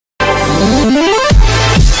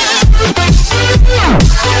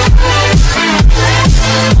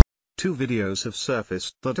Two videos have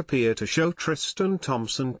surfaced that appear to show Tristan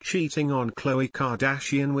Thompson cheating on Khloe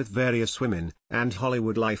Kardashian with various women, and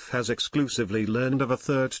HollywoodLife has exclusively learned of a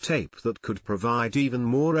third tape that could provide even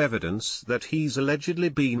more evidence that he's allegedly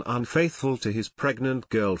been unfaithful to his pregnant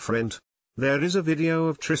girlfriend. There is a video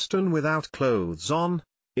of Tristan without clothes on,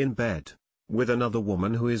 in bed, with another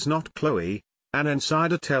woman who is not Khloe. An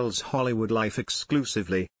insider tells HollywoodLife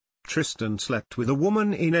exclusively, Tristan slept with a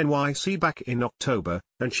woman in NYC back in October,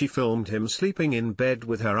 and she filmed him sleeping in bed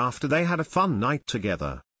with her after they had a fun night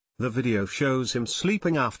together. The video shows him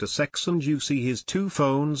sleeping after sex and you see his two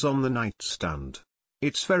phones on the nightstand.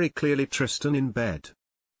 It's very clearly Tristan in bed.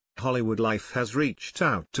 HollywoodLife has reached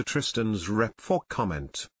out to Tristan's rep for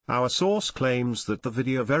comment. Our source claims that the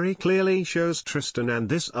video very clearly shows Tristan and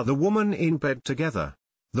this other woman in bed together.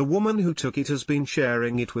 The woman who took it has been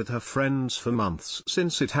sharing it with her friends for months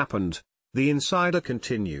since it happened, the insider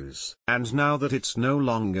continues. And now that it's no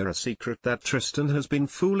longer a secret that Tristan has been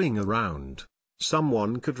fooling around,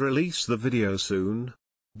 someone could release the video soon.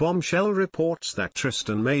 Bombshell reports that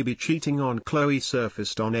Tristan may be cheating on Khloe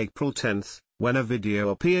surfaced on April 10, when a video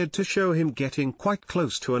appeared to show him getting quite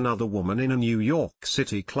close to another woman in a New York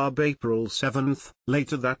City club April 7.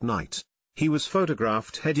 Later that night, he was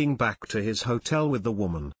photographed heading back to his hotel with the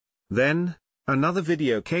woman. Then, another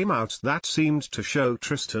video came out that seemed to show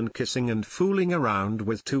Tristan kissing and fooling around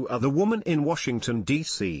with two other women in Washington,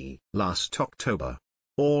 D.C. last October.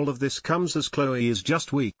 All of this comes as Khloe is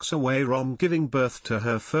just weeks away from giving birth to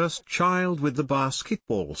her first child with the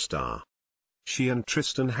basketball star. She and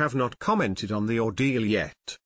Tristan have not commented on the ordeal yet.